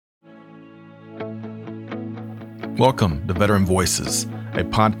Welcome to Veteran Voices, a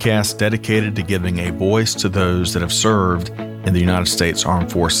podcast dedicated to giving a voice to those that have served in the United States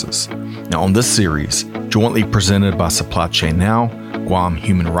Armed Forces. Now, on this series, jointly presented by Supply Chain Now, Guam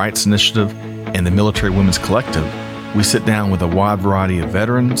Human Rights Initiative, and the Military Women's Collective, we sit down with a wide variety of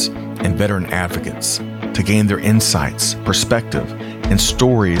veterans and veteran advocates to gain their insights, perspective, and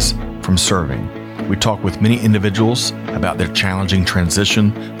stories from serving. We talk with many individuals about their challenging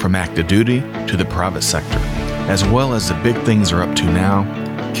transition from active duty to the private sector, as well as the big things they're up to now,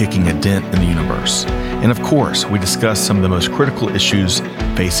 kicking a dent in the universe. And of course, we discuss some of the most critical issues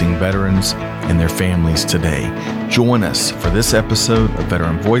facing veterans and their families today. Join us for this episode of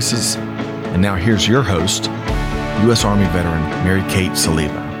Veteran Voices. And now here's your host, U.S. Army veteran Mary Kate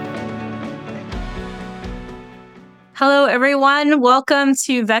Saliba. Hello, everyone. Welcome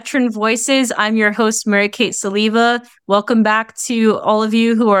to Veteran Voices. I'm your host, Mary Kate Saliba. Welcome back to all of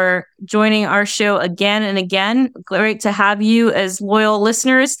you who are joining our show again and again. Great to have you as loyal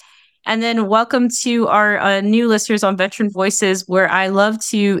listeners. And then welcome to our new listeners on Veteran Voices, where I love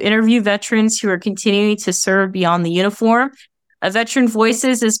to interview veterans who are continuing to serve beyond the uniform. Veteran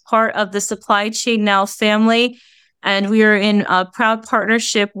Voices is part of the Supply Chain Now family. And we are in a proud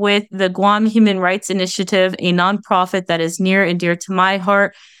partnership with the Guam Human Rights Initiative, a nonprofit that is near and dear to my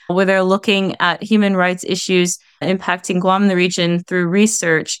heart, where they're looking at human rights issues impacting Guam and the region through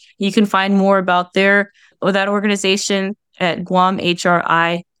research. You can find more about that organization at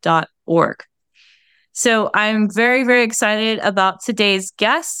guamhri.org. So I'm very, very excited about today's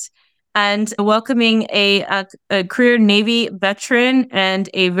guest and welcoming a career Navy veteran and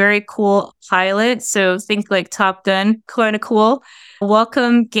a very cool pilot. So think like Top Gun, kind of cool.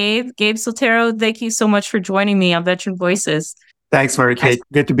 Welcome, Gabe Soltero. Thank you so much for joining me on Veteran Voices. Thanks, Mary Kate.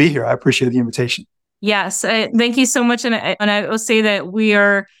 Good to be here. I appreciate the invitation. Yes, thank you so much. And I will say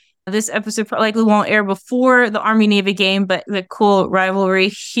that this episode likely won't air before the Army-Navy game, but the cool rivalry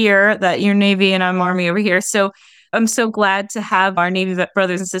here that you're Navy and I'm Army over here. So I'm so glad to have our Navy vet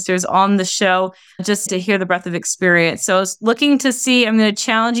brothers and sisters on the show just to hear the breadth of experience. So I was looking to see, I'm going to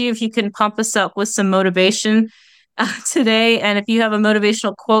challenge you if you can pump us up with some motivation today. And if you have a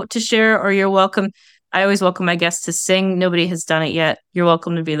motivational quote to share, or you're welcome. I always welcome my guests to sing. Nobody has done it yet. You're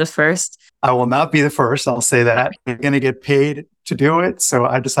welcome to be the first. I will not be the first. I'll say that. I'm going to get paid to do it. So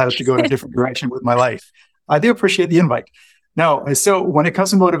I decided to go in a different direction with my life. I do appreciate the invite. No, so when it comes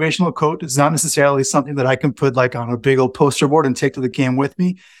to motivational quote, it's not necessarily something that I can put like on a big old poster board and take to the game with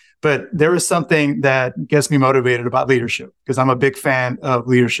me. But there is something that gets me motivated about leadership because I'm a big fan of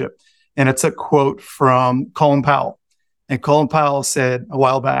leadership. And it's a quote from Colin Powell. And Colin Powell said a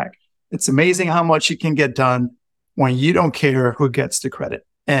while back, "It's amazing how much you can get done when you don't care who gets the credit."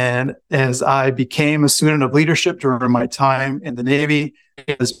 And as I became a student of leadership during my time in the Navy,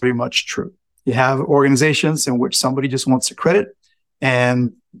 it was very much true. You have organizations in which somebody just wants the credit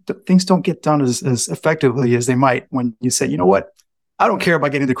and things don't get done as effectively as they might when you say, you know what, I don't care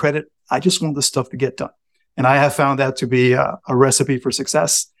about getting the credit. I just want the stuff to get done. And I have found that to be a recipe for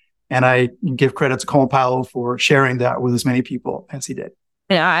success. And I give credit to Colin Powell for sharing that with as many people as he did.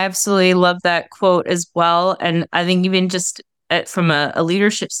 Yeah, I absolutely love that quote as well. And I think even just from a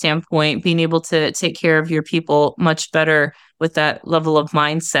leadership standpoint, being able to take care of your people much better with that level of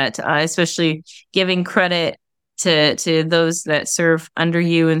mindset, especially giving credit to those that serve under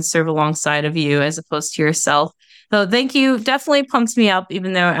you and serve alongside of you as opposed to yourself. So thank you. Definitely pumps me up,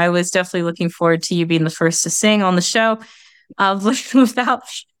 even though I was definitely looking forward to you being the first to sing on the show. Without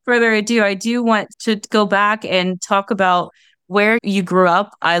further ado, I do want to go back and talk about where you grew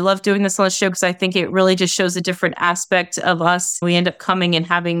up. I love doing this on the show because I think it really just shows a different aspect of us. We end up coming and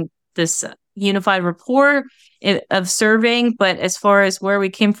having this unified rapport of serving, but as far as where we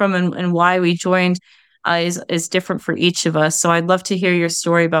came from and why we joined is different for each of us. So I'd love to hear your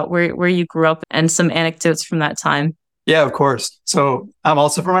story about where you grew up and some anecdotes from that time. Yeah, of course. So I'm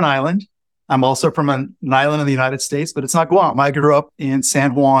also from an island. I'm also from an island in the United States, but it's not Guam. I grew up in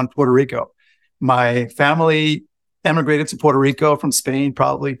San Juan, Puerto Rico. My family emigrated to Puerto Rico from Spain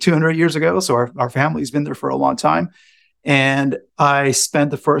probably 200 years ago. So our family's been there for a long time. And I spent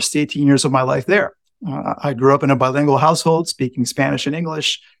the first 18 years of my life there. I grew up in a bilingual household, speaking Spanish and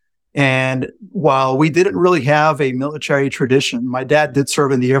English. And while we didn't really have a military tradition, my dad did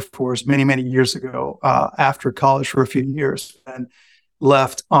serve in the Air Force many, many years ago after college for a few years and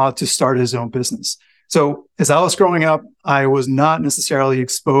left to start his own business. So as I was growing up, I was not necessarily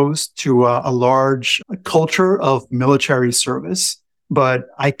exposed to a large culture of military service, but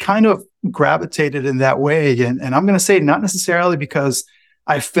I kind of gravitated in that way. And I'm going to say not necessarily because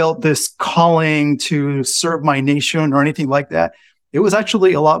I felt this calling to serve my nation or anything like that. It was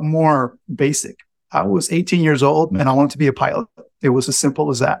actually a lot more basic. I was 18 years old and I wanted to be a pilot. It was as simple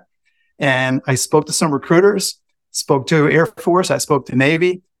as that. And I spoke to some recruiters, spoke to Air Force, I spoke to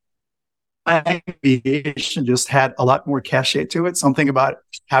Navy. Aviation just had a lot more cachet to it. Something about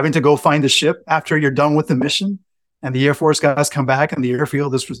having to go find the ship after you're done with the mission. And the Air Force guys come back and the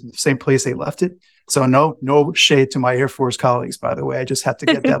airfield is the same place they left it. So no shade to my Air Force colleagues, by the way. I just had to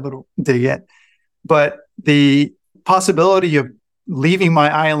get that little dig in. But the possibility of leaving my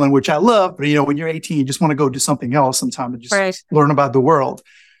island, which I love, but when you're 18, you just want to go do something else sometime and just learn about the world.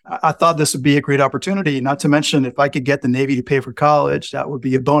 I thought this would be a great opportunity, not to mention if I could get the Navy to pay for college, that would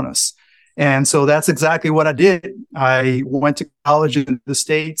be a bonus. And so that's exactly what I did. I went to college in the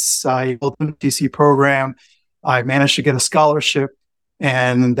States. I built a DC program. I managed to get a scholarship,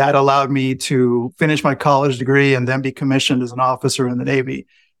 and that allowed me to finish my college degree and then be commissioned as an officer in the Navy.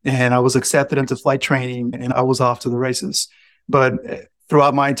 And I was accepted into flight training, and I was off to the races. But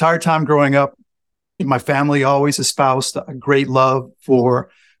throughout my entire time growing up, my family always espoused a great love for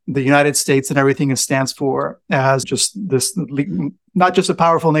the United States and everything it stands for as just this, not just a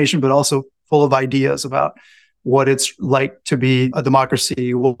powerful nation, but also full of ideas about what it's like to be a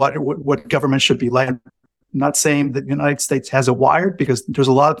democracy, what government should be like. I'm not saying that the United States has it wired, because there's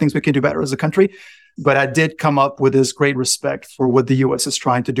a lot of things we can do better as a country, but I did come up with this great respect for what the U.S. is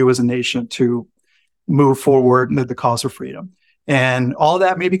trying to do as a nation to move forward the cause of freedom. And all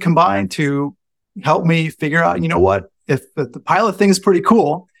that maybe combined to help me figure out, if the pilot thing is pretty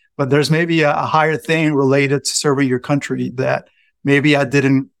cool, but there's maybe a higher thing related to serving your country that maybe I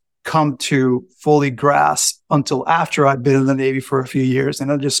didn't come to fully grasp until after I'd been in the Navy for a few years.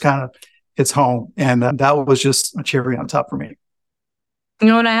 And it just kind of hits home. And that was just a cherry on top for me.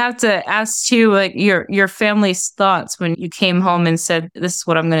 And I have to ask too, like your family's thoughts when you came home and said, "This is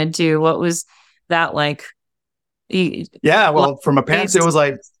what I'm going to do." What was that like? For my parents, it was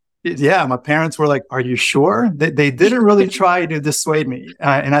like, my parents were like, "Are you sure?" They didn't really try to dissuade me.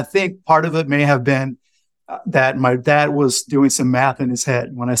 And I think part of it may have been that my dad was doing some math in his head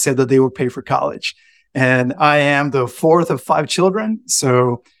when I said that they would pay for college. And I am the fourth of 5 children.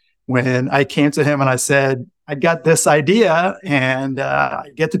 So when I came to him and I said, I got this idea and I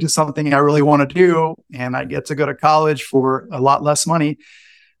get to do something I really want to do, and I get to go to college for a lot less money,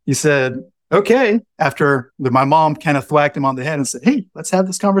 he said, okay, after my mom kind of thwacked him on the head and said, hey, let's have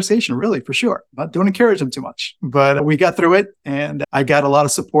this conversation, really, for sure. Don't encourage him too much. But we got through it, and I got a lot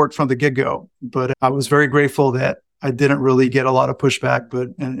of support from the get-go. But I was very grateful that I didn't really get a lot of pushback, but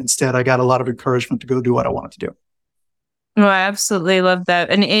instead I got a lot of encouragement to go do what I wanted to do. Oh, I absolutely love that.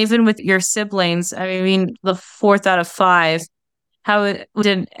 And even with your siblings, I mean, the 4th out of 5,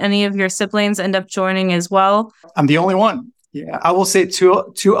 did any of your siblings end up joining as well? I'm the only one. Yeah, I will say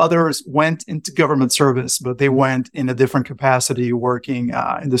two others went into government service, but they went in a different capacity, working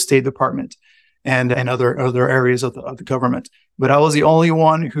in the State Department and other areas of the government. But I was the only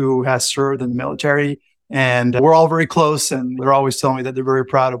one who has served in the military, and we're all very close. And they're always telling me that they're very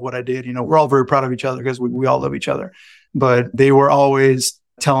proud of what I did. We're all very proud of each other because we all love each other. But they were always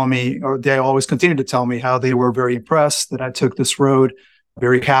telling me, or they always continue to tell me, how they were very impressed that I took this road,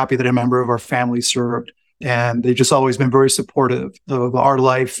 very happy that a member of our family served. And they've just always been very supportive of our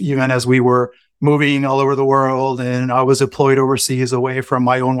life, even as we were moving all over the world. And I was deployed overseas away from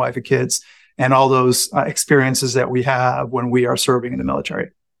my own wife and kids, and all those experiences that we have when we are serving in the military.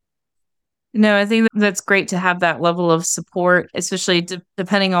 No, I think that's great to have that level of support, especially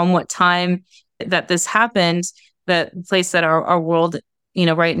depending on what time that this happened, that place that our world,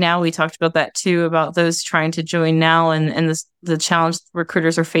 right now, we talked about that too, about those trying to join now and the challenge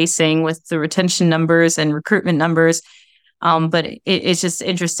recruiters are facing with the retention numbers and recruitment numbers. But it's just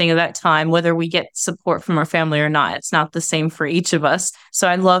interesting at that time, whether we get support from our family or not, it's not the same for each of us. So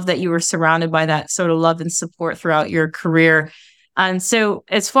I love that you were surrounded by that sort of love and support throughout your career. And so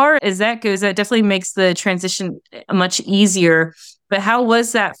as far as that goes, that definitely makes the transition much easier. But how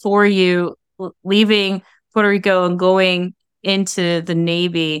was that for you, leaving Puerto Rico and going into the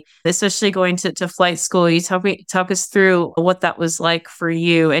Navy, especially going to flight school? You talk us through what that was like for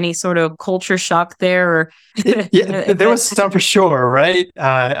you. Any sort of culture shock there? Or yeah, there was some for sure, right?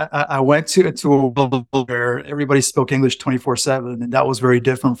 I went to a world where everybody spoke English 24/7, and that was very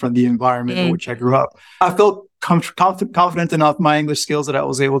different from the environment in which I grew up. I felt confident enough in my English skills that I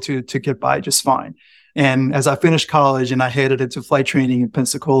was able to get by just fine. And as I finished college and I headed into flight training in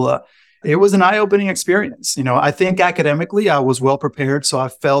Pensacola, it was an eye-opening experience. I think academically I was well prepared, so I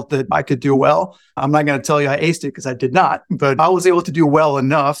felt that I could do well. I'm not going to tell you I aced it, because I did not, but I was able to do well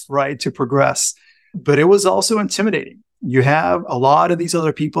enough, right, to progress. But it was also intimidating. You have a lot of these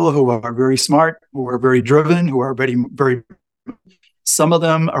other people who are very smart, who are very driven, who are very, very, Some of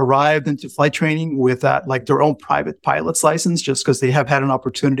them arrived into flight training with that, like their own private pilot's license, just because they have had an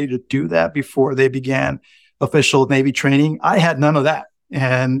opportunity to do that before they began official Navy training. I had none of that.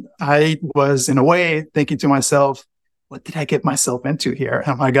 And I was, in a way, thinking to myself, what did I get myself into here?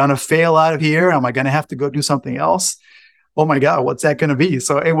 Am I going to fail out of here? Am I going to have to go do something else? Oh my God, what's that going to be?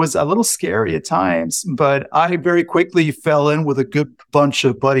 So it was a little scary at times, but I very quickly fell in with a good bunch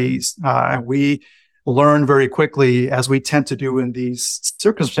of buddies. We learned very quickly, as we tend to do in these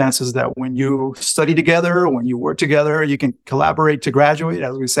circumstances, that when you study together, when you work together, you can collaborate to graduate,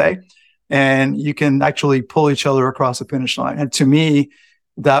 as we say, and you can actually pull each other across the finish line. And to me,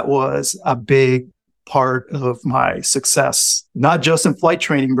 that was a big part of my success, not just in flight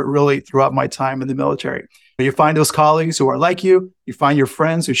training, but really throughout my time in the military. You find those colleagues who are like you find your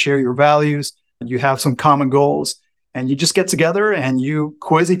friends who share your values, you have some common goals, and you just get together and you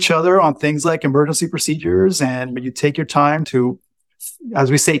quiz each other on things like emergency procedures, and you take your time to, as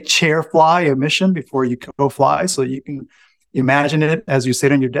we say, chair fly a mission before you go fly, so you can imagine it as you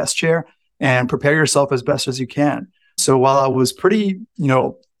sit in your desk chair and prepare yourself as best as you can. So while I was pretty,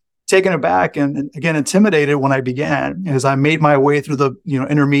 taken aback and again intimidated when I began, as I made my way through the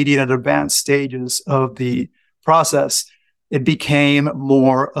intermediate and advanced stages of the process, it became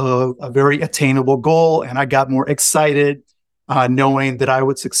more of a very attainable goal, and I got more excited, knowing that I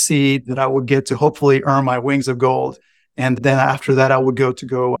would succeed, that I would get to hopefully earn my wings of gold, and then after that I would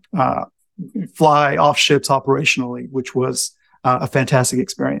go fly off ships operationally, which was a fantastic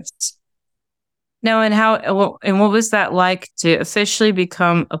experience. Now, and what was that like to officially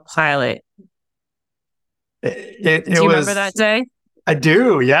become a pilot? Do you remember that day? I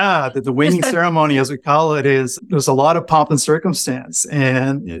do, yeah. The winging ceremony, as we call it, there's a lot of pomp and circumstance,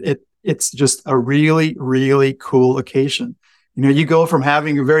 and it's just a really, really cool occasion. You go from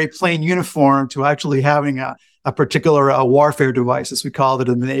having a very plain uniform to actually having a particular warfare device, as we call it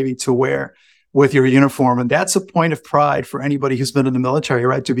in the Navy, to wear with your uniform, and that's a point of pride for anybody who's been in the military,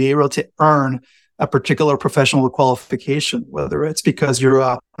 right? To be able to earn a particular professional qualification, whether it's because you're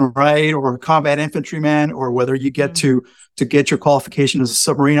a right or a combat infantryman, or whether you get to get your qualification as a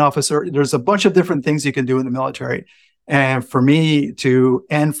submarine officer. There's a bunch of different things you can do in the military. And for me to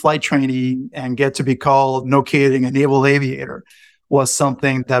end flight training and get to be called, no kidding, a naval aviator was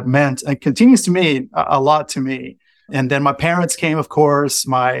something that meant and continues to mean a lot to me. And then my parents came, of course,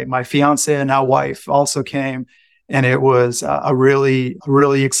 my fiance and now wife also came. And it was a really,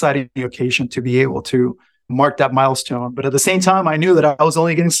 really exciting occasion to be able to mark that milestone. But at the same time, I knew that I was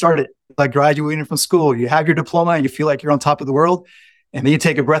only getting started. Like graduating from school, you have your diploma and you feel like you're on top of the world. And then you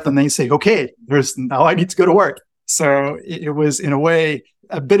take a breath and then you say, okay, now I need to go to work. So it was, in a way,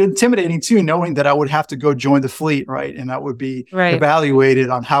 a bit intimidating too, knowing that I would have to go join the fleet, right? And I would be evaluated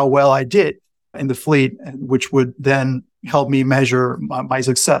on how well I did in the fleet, which would then help me measure my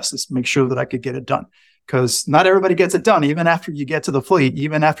success, is make sure that I could get it done. Because not everybody gets it done, even after you get to the fleet,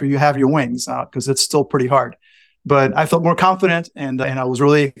 even after you have your wings, because it's still pretty hard. But I felt more confident, and I was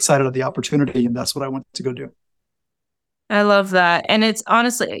really excited at the opportunity, and that's what I went to go do. I love that. And it's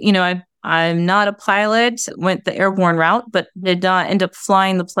honestly, I'm not a pilot, went the airborne route, but did not end up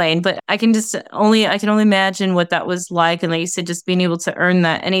flying the plane. But I can only imagine what that was like. And like you said, just being able to earn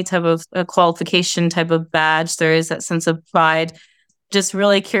that, any type of qualification type of badge, there is that sense of pride. Just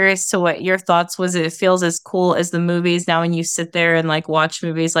really curious to what your thoughts was. It feels as cool as the movies now when you sit there and like watch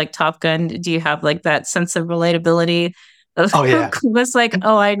movies like Top Gun. Do you have like that sense of relatability? Oh yeah. It's like,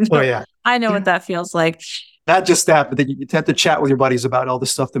 I know. Oh yeah. I know what that feels like. Not just that, but then you tend to chat with your buddies about all the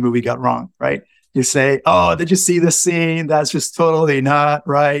stuff the movie got wrong, right? You say, oh, did you see this scene? That's just totally not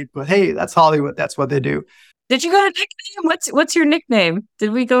right. But hey, that's Hollywood. That's what they do. Did you got a nickname? What's your nickname?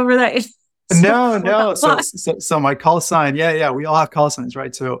 Did we go over that? No. So my call sign, we all have call signs,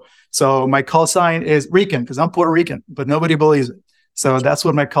 right? So my call sign is Rican, because I'm Puerto Rican, but nobody believes it. So that's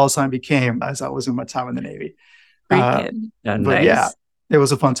what my call sign became as I was in my time in the Navy. Rican. But nice. Yeah, it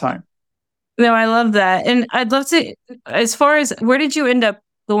was a fun time. No, I love that. And I'd love to, as far as where did you end up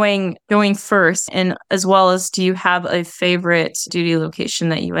going first? And as well as, do you have a favorite duty location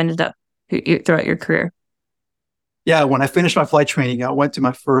that you ended up throughout your career? Yeah, when I finished my flight training, I went to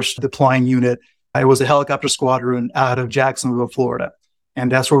my first deploying unit. I was a helicopter squadron out of Jacksonville, Florida.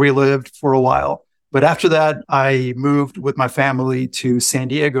 And that's where we lived for a while. But after that, I moved with my family to San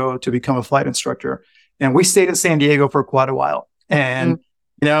Diego to become a flight instructor. And we stayed in San Diego for quite a while. And,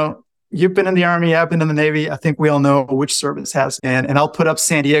 you've been in the Army, I've been in the Navy. I think we all know which service has. And I'll put up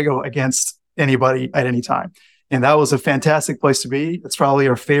San Diego against anybody at any time. And that was a fantastic place to be. It's probably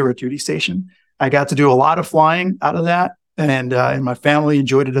our favorite duty station. I got to do a lot of flying out of that. And my family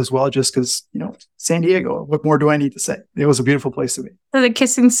enjoyed it as well, just because, San Diego, what more do I need to say? It was a beautiful place to be. The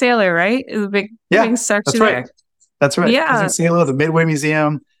Kissing Sailor, right? The big statue that's right. there. That's right. Yeah. Kissing Sailor, the Midway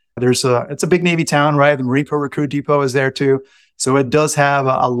Museum. It's a big Navy town, right? The Marine Corps Recruit Depot is there too. So it does have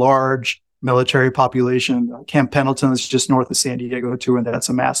a large military population. Camp Pendleton is just north of San Diego too, and that's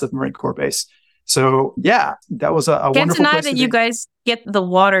a massive Marine Corps base. So yeah, that was a wonderful place. Can't deny that you guys get the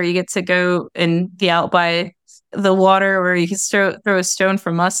water. You get to go and be out by the water where you can throw a stone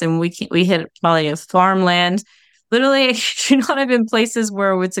from us, and we hit probably a farmland. Literally, I should not have been places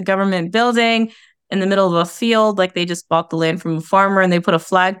where it's a government building in the middle of a field, like they just bought the land from a farmer and they put a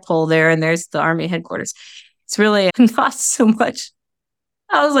flagpole there, and there's the Army headquarters. It's really not so much.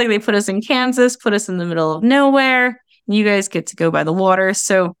 I was like, they put us in Kansas, put us in the middle of nowhere. You guys get to go by the water.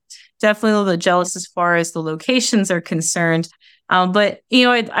 So definitely a little bit jealous as far as the locations are concerned. But,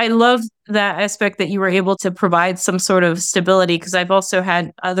 I love that aspect that you were able to provide some sort of stability, because I've also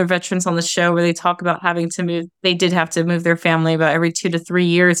had other veterans on the show where they talk about having to move. They did have to move their family about every 2 to 3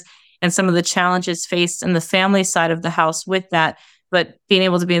 years, and some of the challenges faced in the family side of the house with that. But being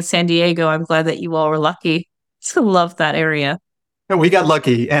able to be in San Diego, I'm glad that you all were lucky to love that area. And we got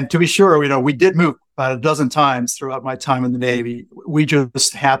lucky. And to be sure, we did move about a dozen times throughout my time in the Navy. We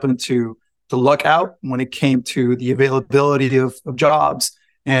just happened to luck out when it came to the availability of jobs,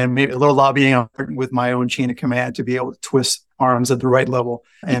 and maybe a little lobbying with my own chain of command to be able to twist arms at the right level,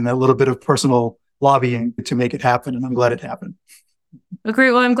 and a little bit of personal lobbying to make it happen. And I'm glad it happened.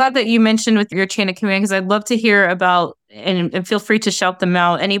 Great. Well, I'm glad that you mentioned with your chain of command, because I'd love to hear about, and feel free to shout them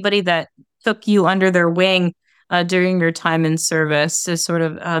out, anybody that took you under their wing during your time in service to sort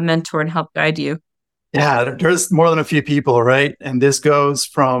of mentor and help guide you. Yeah, there's more than a few people, right? And this goes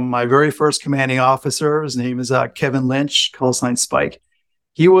from my very first commanding officer. His name is Kevin Lynch, call sign Spike.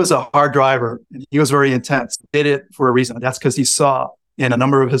 He was a hard driver, and he was very intense. He did it for a reason. That's because he saw in a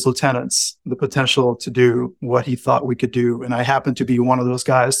number of his lieutenants the potential to do what he thought we could do. And I happened to be one of those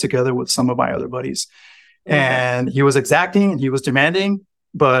guys, together with some of my other buddies. And he was exacting and he was demanding,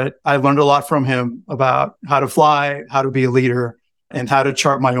 but I learned a lot from him about how to fly, how to be a leader, and how to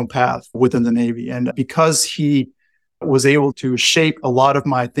chart my own path within the Navy. And because he was able to shape a lot of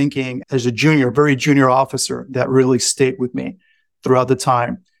my thinking as a very junior officer, that really stayed with me throughout the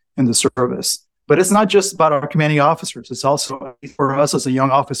time in the service. But it's not just about our commanding officers. It's also for us as a young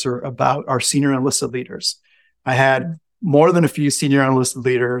officer about our senior enlisted leaders. I had more than a few senior enlisted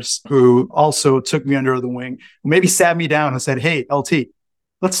leaders who also took me under the wing, who maybe sat me down and said, "Hey, LT,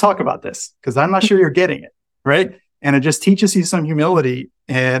 let's talk about this, because I'm not sure you're getting it," right? And it just teaches you some humility,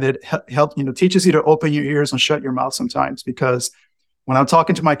 and it teaches you to open your ears and shut your mouth sometimes. Because when I'm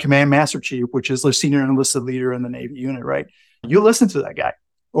talking to my command master chief, which is the senior enlisted leader in the Navy unit, right? You listen to that guy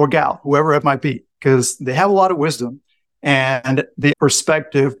or gal, whoever it might be, because they have a lot of wisdom and the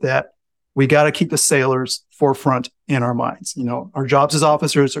perspective that we got to keep the sailors forefront in our minds. Our jobs as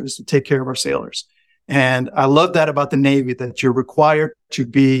officers is to take care of our sailors. And I love that about the Navy, that you're required to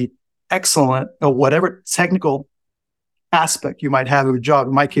be excellent at whatever technical aspect you might have of a job.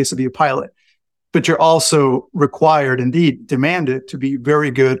 In my case, to be a pilot, but you're also required, indeed demanded, to be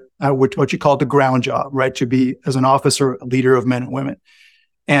very good at what you call the ground job, right? To be, as an officer, a leader of men and women.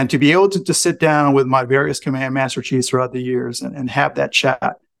 And to be able to sit down with my various command master chiefs throughout the years and have that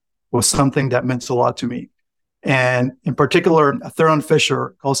chat was something that meant a lot to me. And in particular, Theron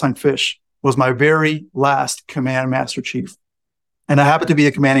Fisher, call sign Fish, was my very last command master chief. And I happened to be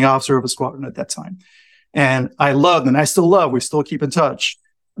a commanding officer of a squadron at that time. And I loved, and I still love, we still keep in touch,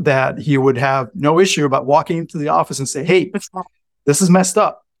 that he would have no issue about walking into the office and say, "Hey, this is messed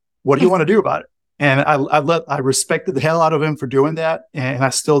up. What do you want to do about it?" And I respected the hell out of him for doing that. And I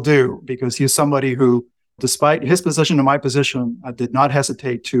still do, because he's somebody who, despite his position and my position, I did not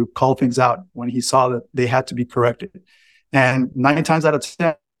hesitate to call things out when he saw that they had to be corrected. And 9 times out of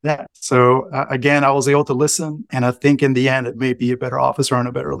 10, that. So again, I was able to listen, and I think in the end, it may be a better officer and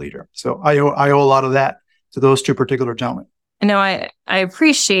a better leader. So I owe a lot of that to those two particular gentlemen. I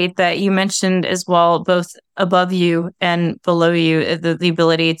appreciate that you mentioned as well, both above you and below you, the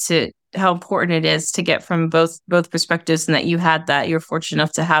ability to, how important it is to get from both perspectives, and that you had that. You're fortunate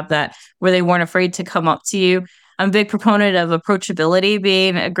enough to have that, where they weren't afraid to come up to you. I'm a big proponent of approachability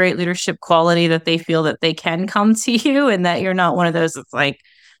being a great leadership quality, that they feel that they can come to you, and that you're not one of those that's like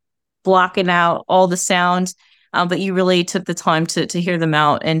blocking out all the sound, but you really took the time to hear them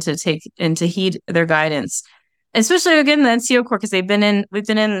out and to take and to heed their guidance. Especially again the NCO Corps, because we've been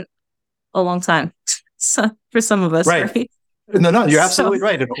in a long time, so, for some of us, right? No, you're absolutely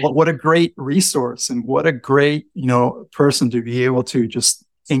right. And what a great resource, and what a great person to be able to just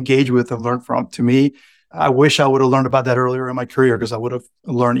engage with and learn from. To me, I wish I would have learned about that earlier in my career because I would have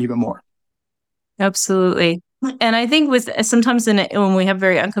learned even more. Absolutely. And I think with sometimes when we have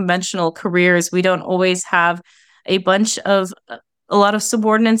very unconventional careers, we don't always have a bunch of a lot of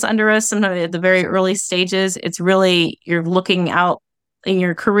subordinates under us. Sometimes at the very early stages, it's really you're looking out in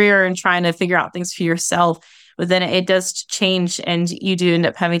your career and trying to figure out things for yourself. But then it does change, and you do end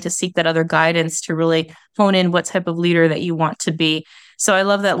up having to seek that other guidance to really hone in what type of leader that you want to be. So I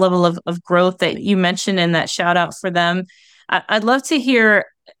love that level of growth that you mentioned and that shout out for them. I'd love to hear,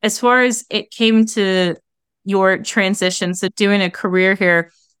 as far as it came to your transition, so doing a career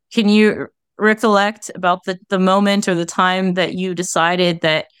here, can you recollect about the moment or the time that you decided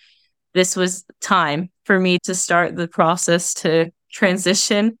that this was time for me to start the process to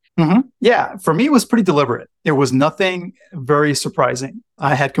transition? Mm-hmm. Yeah, for me, it was pretty deliberate. It was nothing very surprising.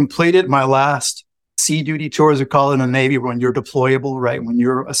 I had completed my last sea duty tour, as we call it in the Navy, when you're deployable, right? When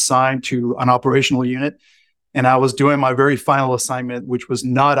you're assigned to an operational unit. And I was doing my very final assignment, which was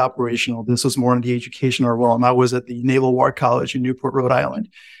not operational. This was more in the educational realm. I was at the Naval War College in Newport, Rhode Island.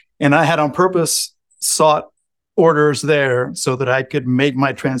 And I had on purpose sought orders there so that I could make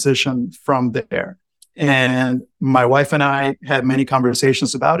my transition from there. And my wife and I had many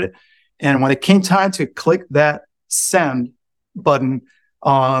conversations about it. And when it came time to click that send button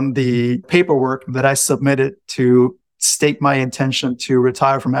on the paperwork that I submitted to state my intention to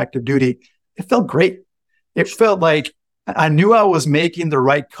retire from active duty, it felt great. It felt like I knew I was making the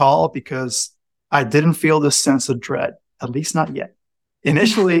right call because I didn't feel this sense of dread, at least not yet.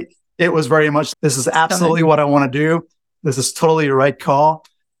 Initially, it was very much, this is absolutely what I want to do. This is totally the right call.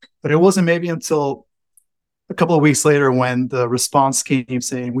 But it wasn't maybe until a couple of weeks later when the response came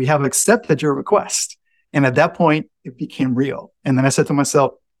saying, we have accepted your request. And at that point, it became real. And then I said to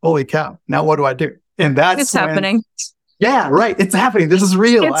myself, holy cow, now what do I do? And that's happening. Yeah, right. It's happening. This is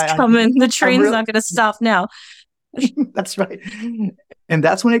real. It's coming. The train's not going to stop now. That's right. And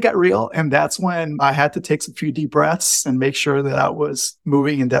that's when it got real. And that's when I had to take a few deep breaths and make sure that I was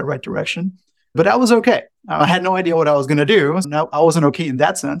moving in that right direction. But I was okay. I had no idea what I was going to do. No, I wasn't okay in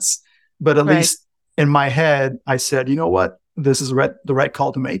that sense. But at least in my head, I said, you know what? This is the right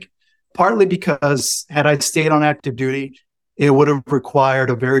call to make. Partly because had I stayed on active duty, it would have required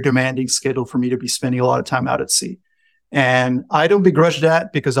a very demanding schedule for me to be spending a lot of time out at sea. And I don't begrudge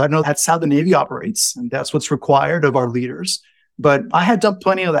that because I know that's how the Navy operates and that's what's required of our leaders. But I had done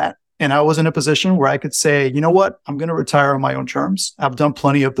plenty of that. And I was in a position where I could say, you know what? I'm going to retire on my own terms. I've done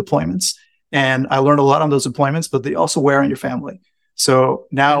plenty of deployments and I learned a lot on those deployments, but they also wear on your family. So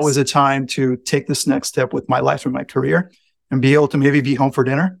now is a time to take this next step with my life and my career and be able to maybe be home for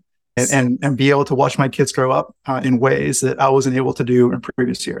dinner and be able to watch my kids grow up in ways that I wasn't able to do in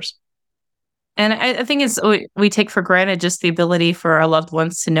previous years. And I think we take for granted just the ability for our loved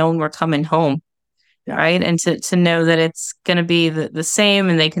ones to know when we're coming home, right? And to know that it's going to be the same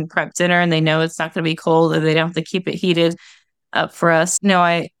and they can prep dinner and they know it's not going to be cold and they don't have to keep it heated up for us. No,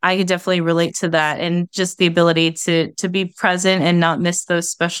 I could definitely relate to that. And just the ability to be present and not miss those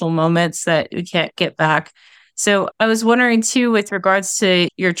special moments that we can't get back. So I was wondering too, with regards to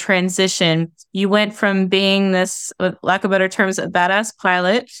your transition, you went from being this, with lack of better terms, a badass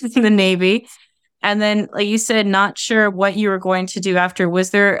pilot in the Navy. And then, like you said, not sure what you were going to do after.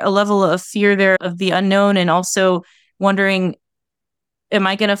 Was there a level of fear there of the unknown and also wondering, am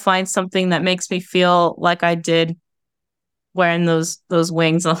I going to find something that makes me feel like I did wearing those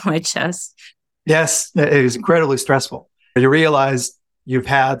wings on my chest? Yes, it is incredibly stressful. You realize you've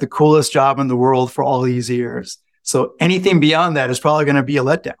had the coolest job in the world for all these years. So anything beyond that is probably going to be a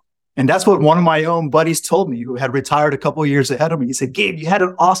letdown. And that's what one of my own buddies told me, who had retired a couple of years ahead of me. He said, Gabe, you had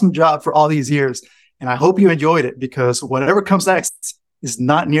an awesome job for all these years. And I hope you enjoyed it because whatever comes next is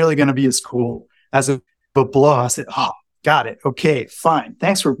not nearly going to be as cool as a blow. I said, oh, got it. Okay, fine.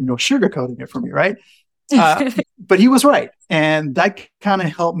 Thanks for sugarcoating it for me, right? But he was right. And that kind of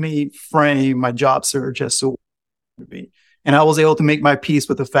helped me frame my job search as so to be. And I was able to make my peace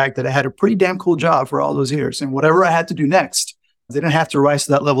with the fact that I had a pretty damn cool job for all those years. And whatever I had to do next, they didn't have to rise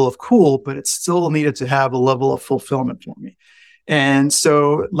to that level of cool, but it still needed to have a level of fulfillment for me. And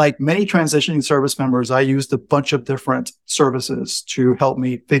so, like many transitioning service members, I used a bunch of different services to help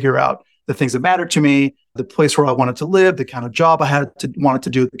me figure out the things that mattered to me, the place where I wanted to live, the kind of job I wanted to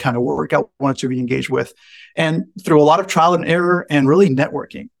do, the kind of work I wanted to be engaged with. And through a lot of trial and error and really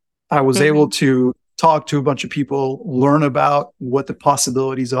networking, I was able to talk to a bunch of people, learn about what the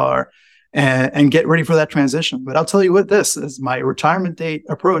possibilities are, and get ready for that transition. But I'll tell you what, as my retirement date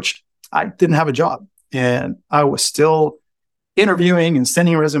approached, I didn't have a job. And I was still interviewing and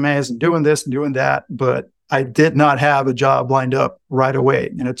sending resumes and doing this and doing that. But I did not have a job lined up right away.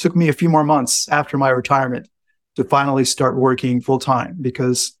 And it took me a few more months after my retirement to finally start working full time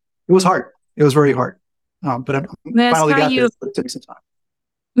because it was hard. It was very hard. But I finally got there, but it took some time.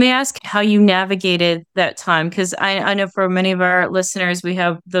 May I ask how you navigated that time? Because I know for many of our listeners, we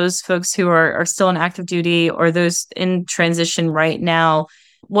have those folks who are still in active duty or those in transition right now.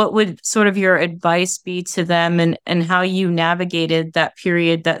 What would sort of your advice be to them and how you navigated that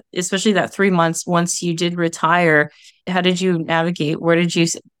period, that especially that 3 months once you did retire? How did you navigate? Where did you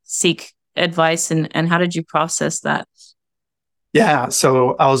seek advice and how did you process that? Yeah,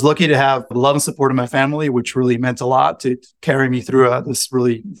 so I was lucky to have the love and support of my family, which really meant a lot to carry me through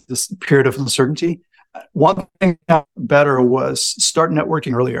this period of uncertainty. One thing better was start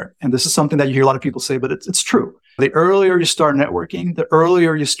networking earlier. And this is something that you hear a lot of people say, but it's true. The earlier you start networking, the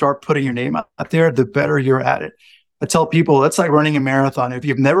earlier you start putting your name out there, the better you're at it. I tell people it's like running a marathon. If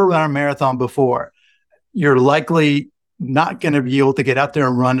you've never run a marathon before, you're likely not going to be able to get out there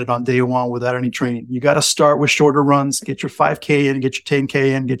and run it on day one without any training. You got to start with shorter runs, get your 5K in, get your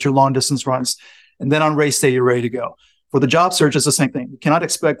 10K in, get your long distance runs. And then on race day, you're ready to go. For the job search, it's the same thing. You cannot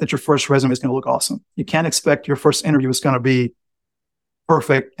expect that your first resume is going to look awesome. You can't expect your first interview is going to be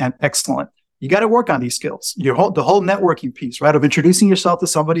perfect and excellent. You got to work on these skills. The whole networking piece, right? Of introducing yourself to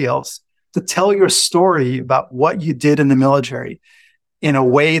somebody else, to tell your story about what you did in the military in a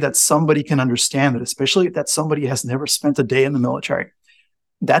way that somebody can understand it, especially if that somebody has never spent a day in the military.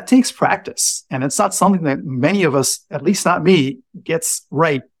 That takes practice. And it's not something that many of us, at least not me, gets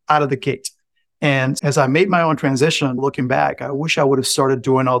right out of the gate. And as I made my own transition, looking back, I wish I would have started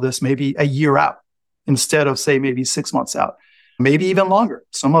doing all this maybe a year out instead of, say, maybe 6 months out, maybe even longer.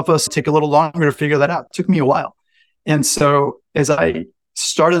 Some of us take a little longer to figure that out. It took me a while. And so as I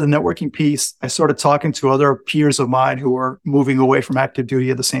started the networking piece, I started talking to other peers of mine who were moving away from active duty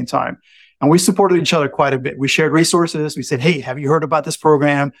at the same time. And we supported each other quite a bit. We shared resources. We said, hey, have you heard about this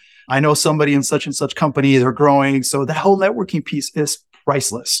program? I know somebody in such and such company. They're growing. So that whole networking piece is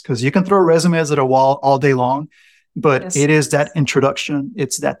priceless because you can throw resumes at a wall all day long, but yes, it is that introduction.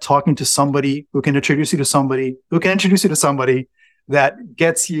 It's that talking to somebody who can introduce you to somebody who can introduce you to somebody that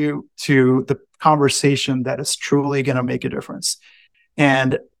gets you to the conversation that is truly going to make a difference.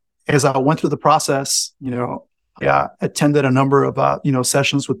 And as I went through the process, I attended a number of,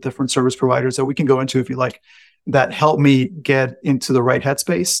 sessions with different service providers that we can go into if you like, that helped me get into the right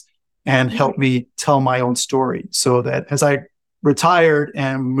headspace and helped me tell my own story so that as I retired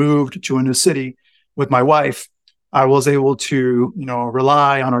and moved to a new city with my wife, I was able to,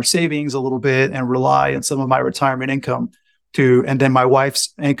 rely on our savings a little bit and rely on some of my retirement income and then my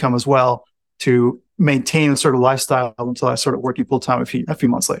wife's income as well to maintain a sort of lifestyle until I started working full time a few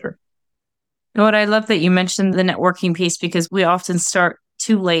months later. What I love that you mentioned the networking piece because we often start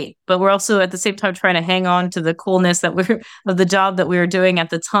too late, but we're also at the same time trying to hang on to the coolness of the job that we were doing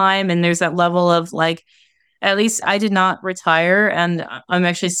at the time. And there's that level of like, at least I did not retire and I'm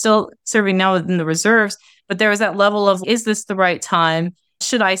actually still serving now within the reserves, but there was that level of, is this the right time?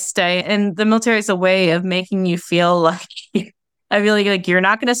 Should I stay? And the military is a way of making you feel like I feel like you're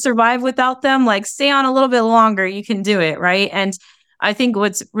not going to survive without them. Like stay on a little bit longer. You can do it. Right. And I think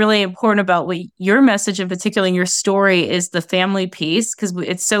what's really important about your message in particular, your story is the family piece, because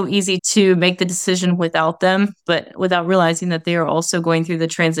it's so easy to make the decision without them, but without realizing that they are also going through the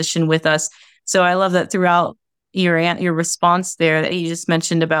transition with us. So I love that throughout your response there that you just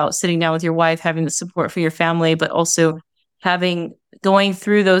mentioned about sitting down with your wife, having the support for your family, but also going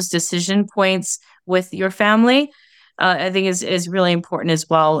through those decision points with your family. I think is really important as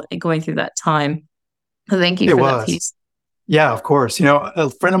well, going through that time. So thank you for that piece. Yeah, of course. A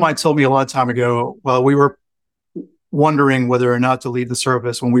friend of mine told me a long time ago, well, we were wondering whether or not to leave the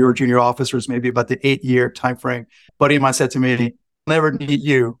service when we were junior officers, maybe about the 8-year time frame. A buddy of mine said to me, "I'll never need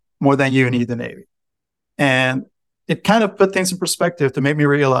you more than you need the Navy." And it kind of put things in perspective to make me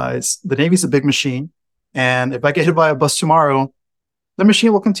realize the Navy's a big machine. And if I get hit by a bus tomorrow, the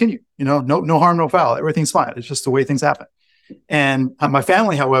machine will continue. No harm, no foul. Everything's fine. It's just the way things happen. And my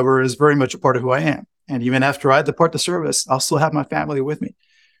family, however, is very much a part of who I am. And even after I depart the service, I'll still have my family with me.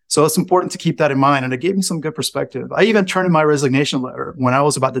 So it's important to keep that in mind. And it gave me some good perspective. I even turned in my resignation letter when I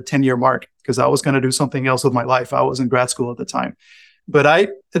was about the 10-year mark because I was going to do something else with my life. I was in grad school at the time. But I,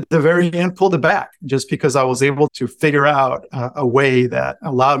 at the very end, pulled it back just because I was able to figure out a way that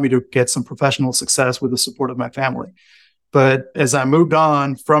allowed me to get some professional success with the support of my family. But as I moved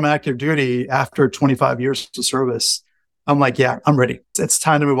on from active duty after 25 years of service, I'm like, yeah, I'm ready. It's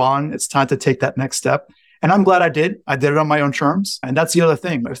time to move on. It's time to take that next step. And I'm glad I did. I did it on my own terms. And that's the other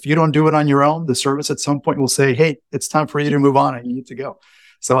thing. If you don't do it on your own, the service at some point will say, hey, it's time for you to move on and you need to go.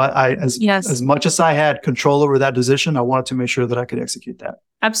 So as much as I had control over that decision, I wanted to make sure that I could execute that.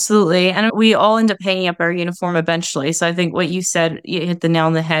 Absolutely. And we all end up hanging up our uniform eventually. So I think what you said, you hit the nail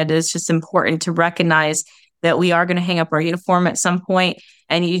on the head. It's just important to recognize that we are going to hang up our uniform at some point,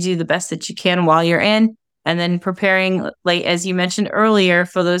 and you do the best that you can while you're in. And then preparing, like, as you mentioned earlier,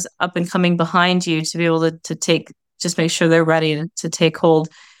 for those up and coming behind you to be able to just make sure they're ready to take hold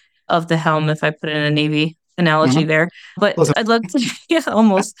of the helm, if I put in a Navy analogy there. But I'd love to, yeah,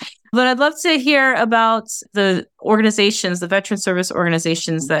 almost. But I'd love to hear about the organizations, the veteran service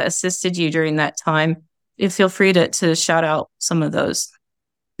organizations that assisted you during that time. Feel free to shout out some of those.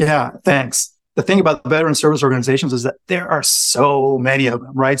 Yeah, thanks. The thing about the veteran service organizations is that there are so many of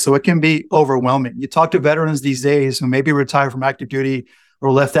them, right? So it can be overwhelming. You talk to veterans these days who maybe retired from active duty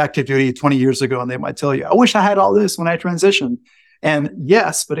or left active duty 20 years ago, and they might tell you, I wish I had all this when I transitioned. And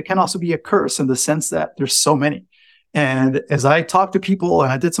yes, but it can also be a curse in the sense that there's so many. And as I talked to people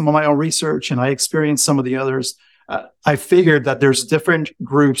and I did some of my own research and I experienced some of the others, I figured that there's different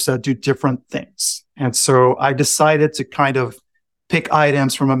groups that do different things. And so I decided to kind of pick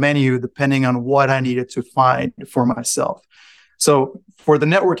items from a menu depending on what I needed to find for myself. So for the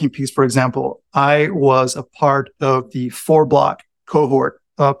networking piece, for example, I was a part of the 4-block cohort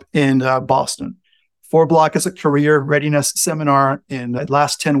up in Boston. 4-block is a career readiness seminar. In the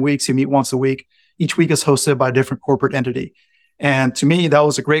last 10 weeks, you meet once a week. Each week is hosted by a different corporate entity. And to me, that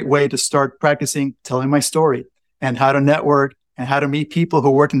was a great way to start practicing telling my story and how to network and how to meet people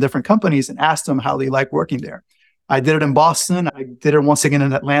who work in different companies and ask them how they like working there. I did it in Boston. I did it once again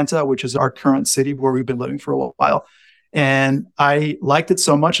in Atlanta, which is our current city where we've been living for a while. And I liked it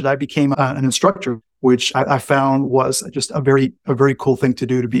so much that I became an instructor, which I found was just a very cool thing to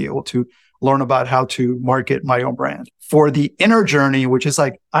do, to be able to learn about how to market my own brand. For the inner journey, which is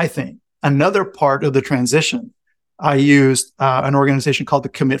like, I think, another part of the transition, I used an organization called the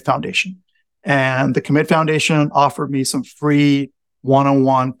Commit Foundation. And the Commit Foundation offered me some free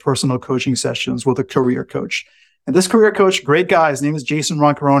one-on-one personal coaching sessions with a career coach. And this career coach, great guy, his name is Jason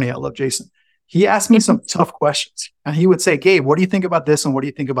Roncaroni. I love Jason. He asked me some tough questions. And he would say, Gabe, what do you think about this? And what do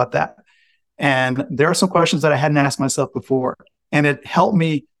you think about that? And there are some questions that I hadn't asked myself before. And it helped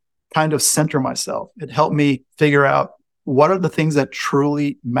me kind of center myself. It helped me figure out what are the things that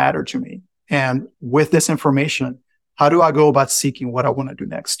truly matter to me. And with this information, how do I go about seeking what I want to do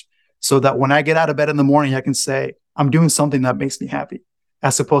next? So that when I get out of bed in the morning, I can say, I'm doing something that makes me happy,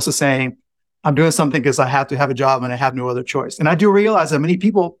 as opposed to saying, I'm doing something because I have to have a job and I have no other choice. And I do realize that many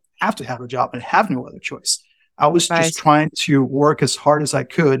people have to have a job and have no other choice. I was just trying to work as hard as I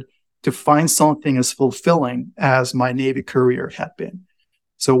could to find something as fulfilling as my Navy career had been.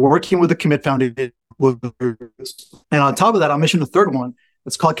 So working with the Commit Foundation, and on top of that, I'll mention the third one.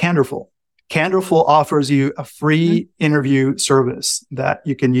 It's called Candorful. Candorful offers you a free interview service that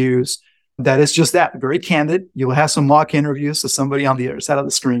you can use. That is just that, very candid. You'll have some mock interviews with somebody on the other side of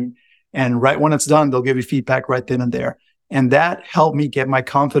the screen. And right when it's done, they'll give you feedback right then and there. And that helped me get my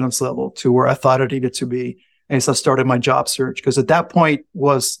confidence level to where I thought it needed to be as I started my job search. Because at that point,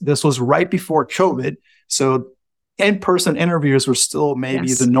 this was right before COVID. So in-person interviews were still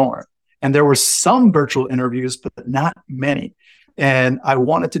maybe the norm. And there were some virtual interviews, but not many. And I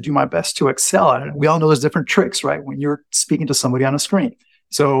wanted to do my best to excel at it. We all know there's different tricks, right? When you're speaking to somebody on a screen.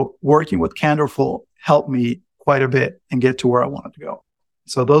 So working with Candorful helped me quite a bit and get to where I wanted to go.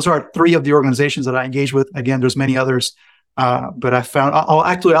 So those are 3 of the organizations that I engage with. Again, there's many others, but I found I'll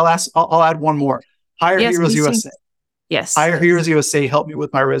add one more. Hire Heroes USA. Yes. Hire Heroes USA helped me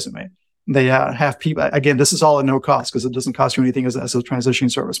with my resume. They have people. Again, this is all at no cost because it doesn't cost you anything as a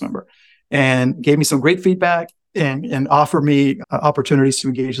transitioning service member, and gave me some great feedback and offered me opportunities to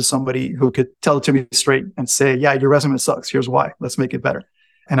engage with somebody who could tell it to me straight and say, "Yeah, your resume sucks. Here's why. Let's make it better."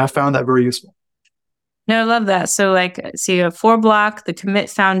 And I found that very useful. No, I love that. So you have 4-block, the Commit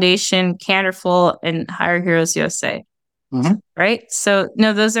Foundation, Candorful, and Hire Heroes USA. Mm-hmm. Right? So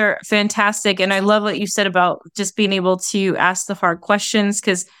no, those are fantastic. And I love what you said about just being able to ask the hard questions.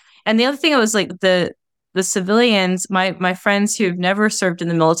 And the other thing, I was like, the civilians, my friends who've never served in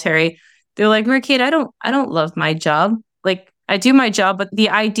the military, they're like, Mary-Kate, I don't love my job. Like, I do my job, but the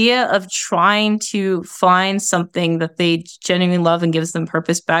idea of trying to find something that they genuinely love and gives them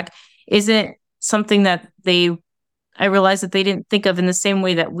purpose back isn't something that I realized that they didn't think of in the same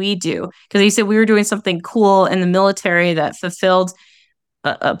way that we do. Because they said we were doing something cool in the military that fulfilled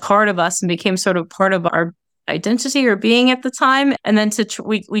a part of us and became sort of part of our identity or being at the time. And then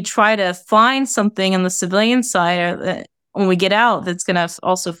we try to find something on the civilian side when we get out that's going to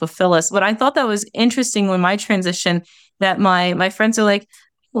also fulfill us. But I thought that was interesting when my transition, that my friends are like,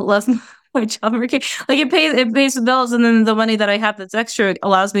 I love my job working. Like it pays the bills, and then the money that I have that's extra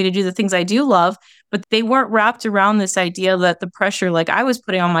allows me to do the things I do love. But they weren't wrapped around this idea that the pressure, like I was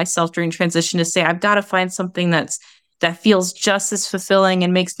putting on myself during transition, to say I've got to find something that feels just as fulfilling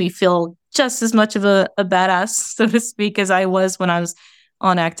and makes me feel just as much of a badass, so to speak, as I was when I was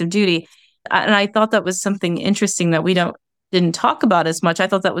on active duty. And I thought that was something interesting that we didn't talk about as much. I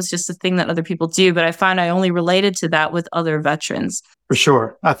thought that was just a thing that other people do, but I find I only related to that with other veterans. For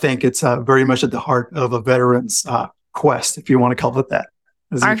sure. I think it's very much at the heart of a veteran's quest, if you want to call it that.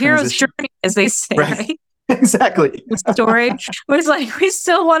 Our hero's journey, as they say, right? Exactly. The story was like, we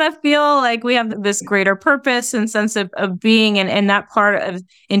still want to feel like we have this greater purpose and sense of being, and that part of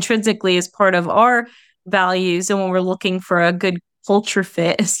intrinsically is part of our values. And when we're looking for a good culture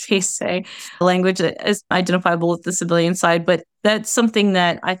fit, as they say, language is identifiable with the civilian side, but that's something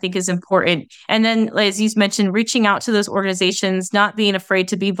that I think is important. And then, as you mentioned, reaching out to those organizations, not being afraid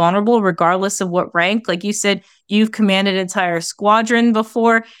to be vulnerable, regardless of what rank. Like you said, you've commanded an entire squadron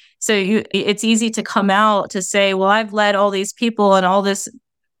before. So it's easy to come out to say, well, I've led all these people and all this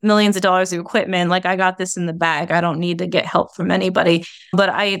millions of dollars of equipment. Like I got this in the bag. I don't need to get help from anybody. But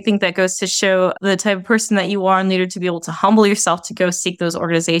I think that goes to show the type of person that you are and leader, to be able to humble yourself to go seek those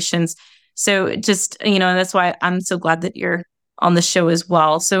organizations. So just, and that's why I'm so glad that you're on the show as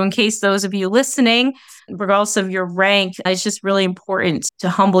well. So in case those of you listening, regardless of your rank, it's just really important to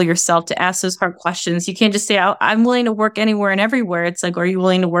humble yourself, to ask those hard questions. You can't just say, I'm willing to work anywhere and everywhere. It's like, are you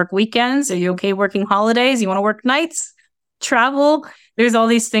willing to work weekends? Are you okay working holidays? You want to work nights? Travel? There's all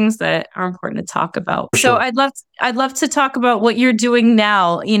these things that are important to talk about. Sure. So I'd love to talk about what you're doing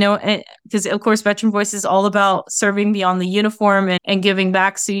now, because of course, Veteran Voice is all about serving beyond the uniform and giving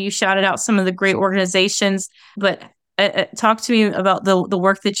back. So you shouted out some of the great organizations, but talk to me about the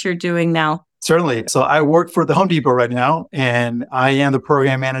work that you're doing now. Certainly. So I work for the Home Depot right now, and I am the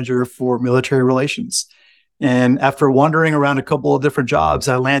program manager for military relations. And after wandering around a couple of different jobs,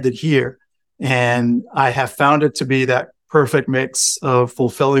 I landed here, and I have found it to be that perfect mix of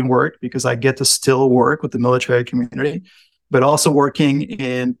fulfilling work, because I get to still work with the military community, but also working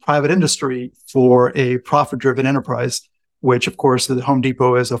in private industry for a profit-driven enterprise, which of course the Home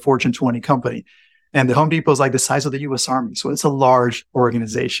Depot is a Fortune 20 company. And the Home Depot is like the size of the U.S. Army. So it's a large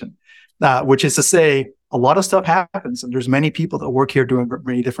organization, which is to say a lot of stuff happens, and there's many people that work here doing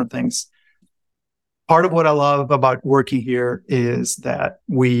many different things. Part of what I love about working here is that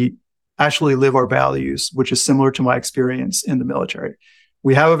we actually live our values, which is similar to my experience in the military.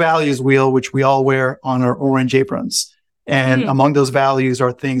 We have a values wheel, which we all wear on our orange aprons. And among those values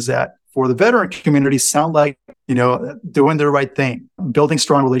are things that for the veteran community sound like, doing the right thing, building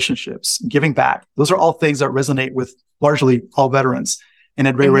strong relationships, giving back. Those are all things that resonate with largely all veterans. And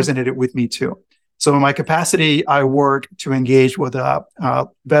it resonated with me too. So in my capacity, I work to engage with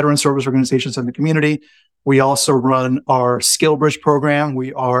veteran service organizations in the community. We also run our SkillBridge program.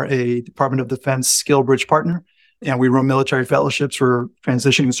 We are a Department of Defense SkillBridge partner, and we run military fellowships for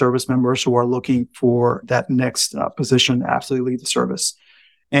transitioning service members who are looking for that next position to absolutely lead the service.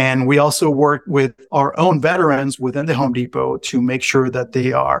 And we also work with our own veterans within the Home Depot to make sure that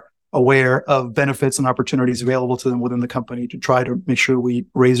they are aware of benefits and opportunities available to them within the company, to try to make sure we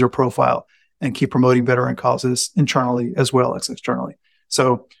raise their profile and keep promoting veteran causes internally as well as externally.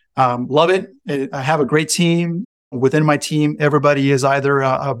 So love it. I have a great team. Within my team, everybody is either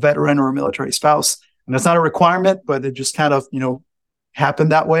a veteran or a military spouse. And that's not a requirement, but it just kind of,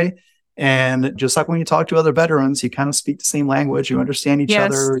 happened that way. And just like when you talk to other veterans, you kind of speak the same language, you understand each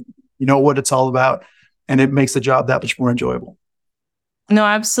other, you know what it's all about, and it makes the job that much more enjoyable. No,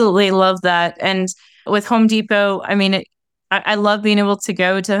 I absolutely love that. And with Home Depot, I mean, I love being able to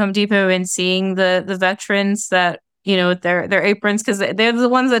go to Home Depot and seeing the veterans that, their aprons, because they're the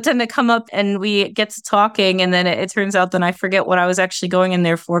ones that tend to come up and we get to talking. And then it turns out that I forget what I was actually going in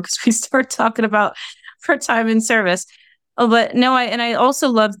there for, because we start talking about for time in service. Oh, but no, I also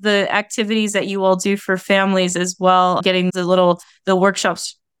love the activities that you all do for families as well, getting the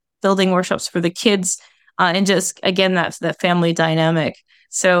workshops, building workshops for the kids, and just, again, that family dynamic.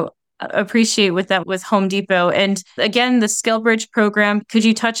 So appreciate with Home Depot. And again, the SkillBridge program, could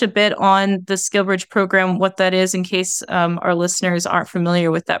you touch a bit on the SkillBridge program, what that is, in case our listeners aren't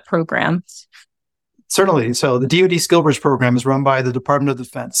familiar with that program? Certainly. So the DoD SkillBridge program is run by the Department of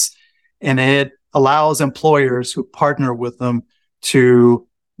Defense, and it allows employers who partner with them to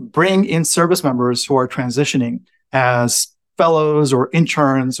bring in service members who are transitioning as fellows or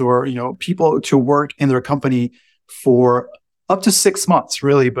interns or, people to work in their company for up to 6 months,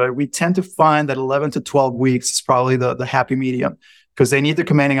 really. But we tend to find that 11 to 12 weeks is probably the happy medium, because they need the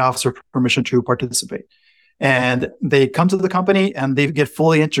commanding officer permission to participate. And they come to the company and they get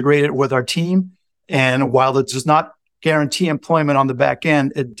fully integrated with our team. And while it does not guarantee employment on the back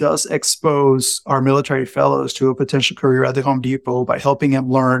end, it does expose our military fellows to a potential career at the Home Depot by helping them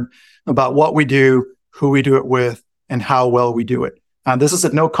learn about what we do, who we do it with, and how well we do it. This is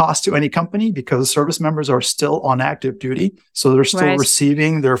at no cost to any company because service members are still on active duty. So they're still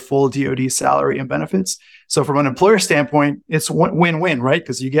receiving their full DoD salary and benefits. So from an employer standpoint, it's win-win, right?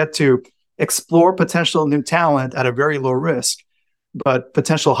 Because you get to explore potential new talent at a very low risk, but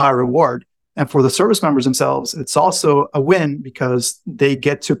potential high reward. And for the service members themselves, it's also a win because they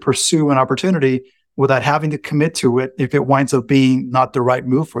get to pursue an opportunity without having to commit to it if it winds up being not the right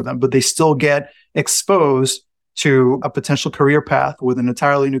move for them. But they still get exposed to a potential career path with an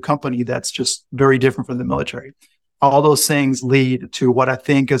entirely new company that's just very different from the military. All those things lead to what I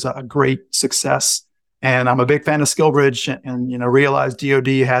think is a great success. And I'm a big fan of SkillBridge and realize DoD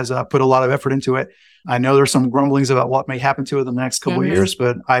has put a lot of effort into it. I know there's some grumblings about what may happen to it in the next couple of years,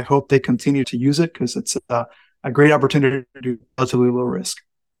 but I hope they continue to use it because it's a great opportunity to do relatively low risk.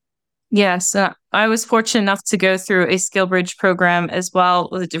 Yes, I was fortunate enough to go through a SkillBridge program as well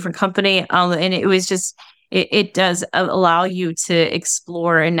with a different company. And it was just, it does allow you to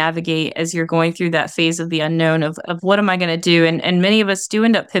explore and navigate as you're going through that phase of the unknown of what am I going to do? And many of us do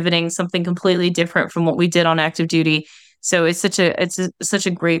end up pivoting something completely different from what we did on active duty. So it's such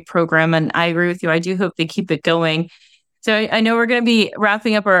a great program. And I agree with you. I do hope they keep it going. So I know we're going to be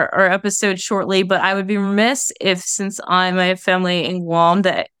wrapping up our episode shortly, but I would be remiss if, since I have family in Guam,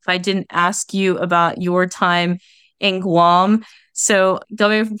 that if I didn't ask you about your time in Guam. So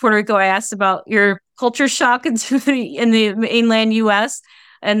going from Puerto Rico, I asked about your culture shock in the mainland U.S.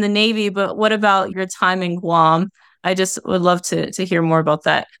 and the Navy, but what about your time in Guam? I just would love to hear more about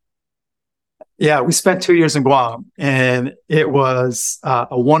that. Yeah, we spent 2 years in Guam, and it was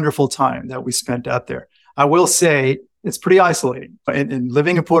a wonderful time that we spent out there. I will say it's pretty isolating. And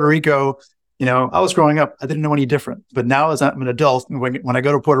living in Puerto Rico, I was growing up, I didn't know any different. But now as I'm an adult, when I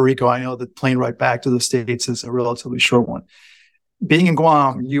go to Puerto Rico, I know the plane ride back to the States is a relatively short one. Being in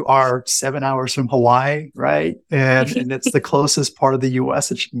Guam, you are 7 hours from Hawaii, right? And it's the closest part of the U.S.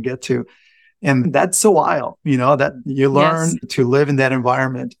 that you can get to. And that's a while, that you learn to live in that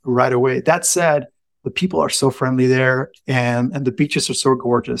environment right away. That said, the people are so friendly there and the beaches are so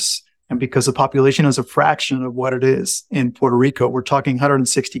gorgeous. And because the population is a fraction of what it is in Puerto Rico, we're talking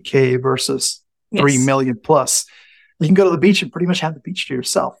 160K versus 3 million plus. You can go to the beach and pretty much have the beach to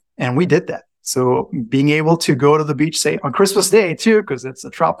yourself. And we did that. So being able to go to the beach, say on Christmas Day too, because it's a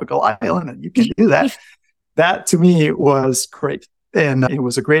tropical island and you can do that. That to me was great. And it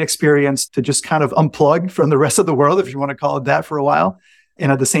was a great experience to just kind of unplug from the rest of the world, if you want to call it that, for a while.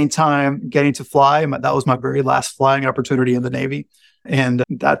 And at the same time, getting to fly, that was my very last flying opportunity in the Navy. And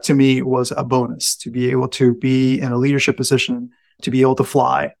that to me was a bonus, to be able to be in a leadership position, to be able to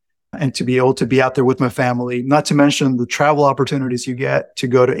fly, and to be able to be out there with my family, not to mention the travel opportunities you get to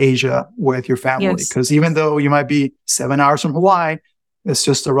go to Asia with your family. Because even though you might be 7 hours from Hawaii, it's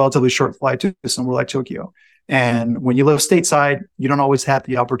just a relatively short flight to somewhere like Tokyo. And when you live stateside, you don't always have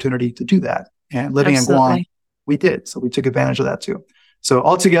the opportunity to do that. And living in Guam, we did. So we took advantage of that too. So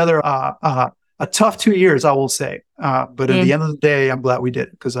altogether, a tough 2 years, I will say. But at the end of the day, I'm glad we did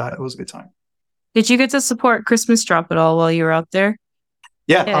it because it was a good time. Did you get to support Christmas Drop at all while you were out there?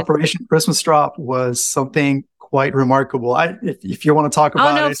 Yeah, Operation Christmas Drop was something quite remarkable. If you want to talk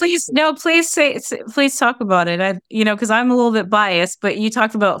about it. Please talk about it. Because I'm a little bit biased, but you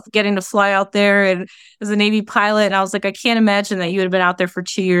talked about getting to fly out there and as a Navy pilot, and I was like, I can't imagine that you would have been out there for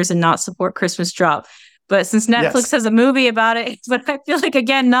 2 years and not support Christmas Drop. But since Netflix has a movie about it, but I feel like,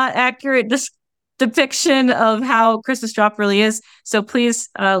 again, not accurate depiction of how Christmas Drop really is. So please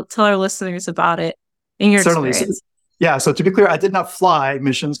tell our listeners about it in your experience. Yeah, so to be clear, I did not fly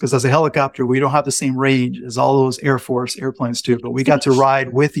missions because as a helicopter, we don't have the same range as all those Air Force airplanes do, but we got to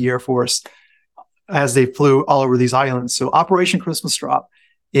ride with the Air Force as they flew all over these islands. So Operation Christmas Drop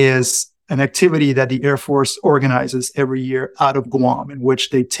is an activity that the Air Force organizes every year out of Guam, in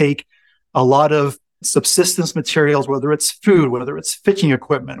which they take a lot of subsistence materials, whether it's food, whether it's fishing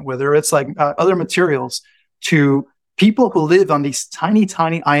equipment, whether it's like other materials, to people who live on these tiny,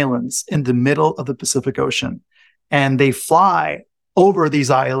 tiny islands in the middle of the Pacific Ocean. And they fly over these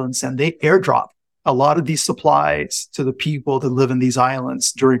islands and they airdrop a lot of these supplies to the people that live in these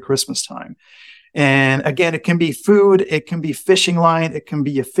islands during Christmas time. And again, it can be food, it can be fishing line, it can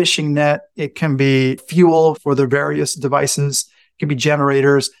be a fishing net, it can be fuel for their various devices, it can be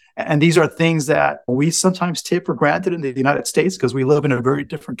generators. And these are things that we sometimes take for granted in the United States because we live in a very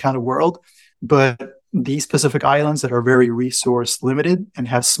different kind of world. But these Pacific islands that are very resource limited and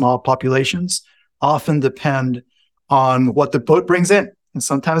have small populations often depend on what the boat brings in. And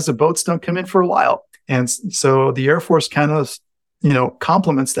sometimes the boats don't come in for a while. And so the Air Force kind of,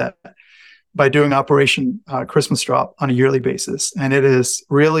 complements that by doing Operation Christmas Drop on a yearly basis. And it is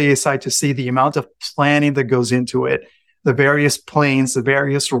really a sight to see the amount of planning that goes into it, the various planes, the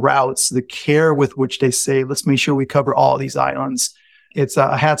various routes, the care with which they say, let's make sure we cover all these islands. It's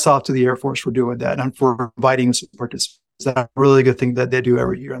a hats off to the Air Force for doing that and for providing support. It's a really good thing that they do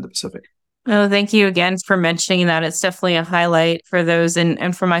every year in the Pacific. Oh, thank you again for mentioning that. It's definitely a highlight for those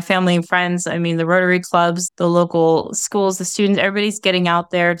and for my family and friends. I mean, the Rotary clubs, the local schools, the students, everybody's getting out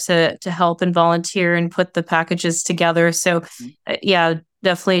there to help and volunteer and put the packages together. So yeah,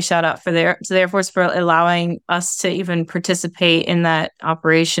 definitely a shout out to the Air Force for allowing us to even participate in that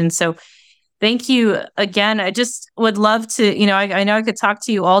operation. So thank you again. I just would love to, I know I could talk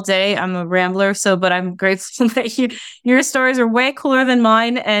to you all day. I'm a rambler, but I'm grateful that your stories are way cooler than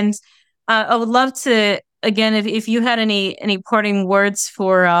mine. And I would love to, again, if you had any parting words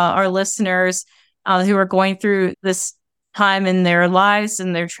for our listeners who are going through this time in their lives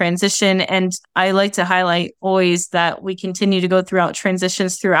and their transition. And I like to highlight always that we continue to go throughout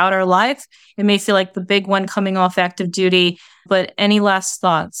transitions throughout our life. It may feel like the big one coming off active duty, but any last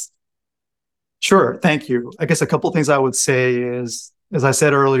thoughts? Sure. Thank you. I guess a couple of things I would say is, as I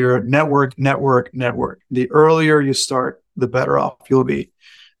said earlier, network. The earlier you start, the better off you'll be.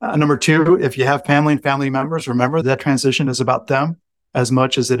 Number two, if you have family and family members, remember that transition is about them as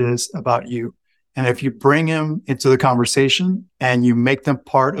much as it is about you. And if you bring them into the conversation and you make them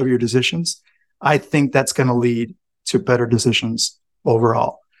part of your decisions, I think that's going to lead to better decisions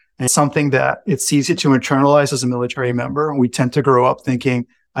overall. And it's something that it's easy to internalize as a military member. We tend to grow up thinking,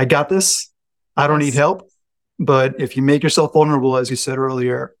 I got this. I don't need help. But if you make yourself vulnerable, as you said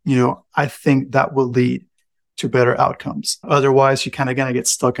earlier, I think that will lead to better outcomes. Otherwise, you're kind of going to get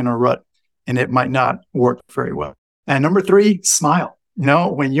stuck in a rut and it might not work very well. And number three, smile.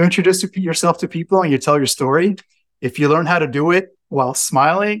 When you introduce yourself to people and you tell your story, if you learn how to do it while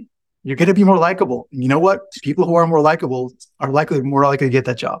smiling, you're going to be more likable. And you know what? People who are more likable are more likely to get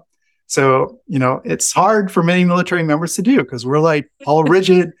that job. So, it's hard for many military members to do because we're like all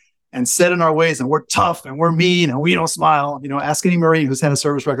rigid and set in our ways and we're tough and we're mean and we don't smile. Ask any Marine who's had a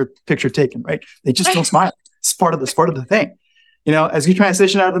service record picture taken, right? They just don't smile. It's part of the thing. As you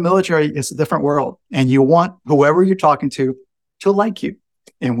transition out of the military, it's a different world and you want whoever you're talking to like you.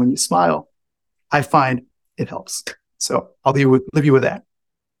 And when you smile, I find it helps. So I'll leave you with that.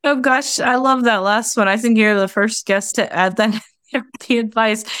 Oh gosh, I love that last one. I think you're the first guest to add that the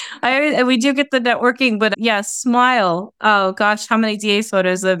advice. We do get the networking, but yeah, smile. Oh gosh, how many DA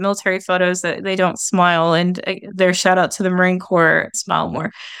photos, the military photos that they don't smile, and their shout out to the Marine Corps, smile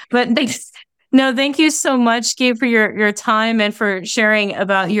more. But thank you so much, Gabe, for your time and for sharing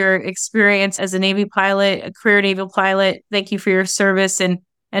about your experience as a Navy pilot, a career Naval pilot. Thank you for your service and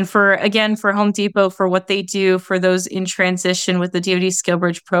for Home Depot for what they do for those in transition with the DoD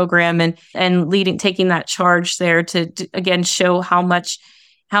SkillBridge program and taking that charge there to again show how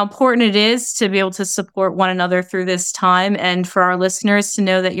important it is to be able to support one another through this time, and for our listeners to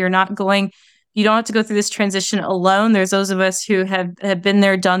know that you don't have to go through this transition alone. There's those of us who have been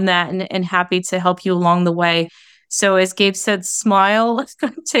there, done that, and happy to help you along the way. So as Gabe said, smile,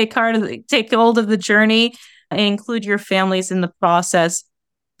 take hold of the journey, and include your families in the process.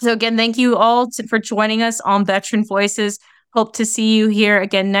 So again, thank you all for joining us on Veteran Voices. Hope to see you here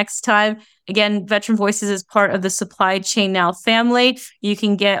again next time. Again, Veteran Voices is part of the Supply Chain Now family. You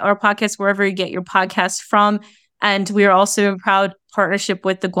can get our podcast wherever you get your podcasts from. And we are also in proud partnership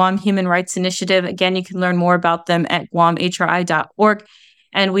with the Guam Human Rights Initiative. Again, you can learn more about them at guamhri.org.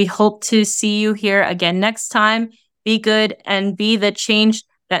 And we hope to see you here again next time. Be good and be the change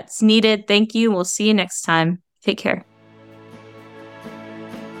that's needed. Thank you. We'll see you next time. Take care.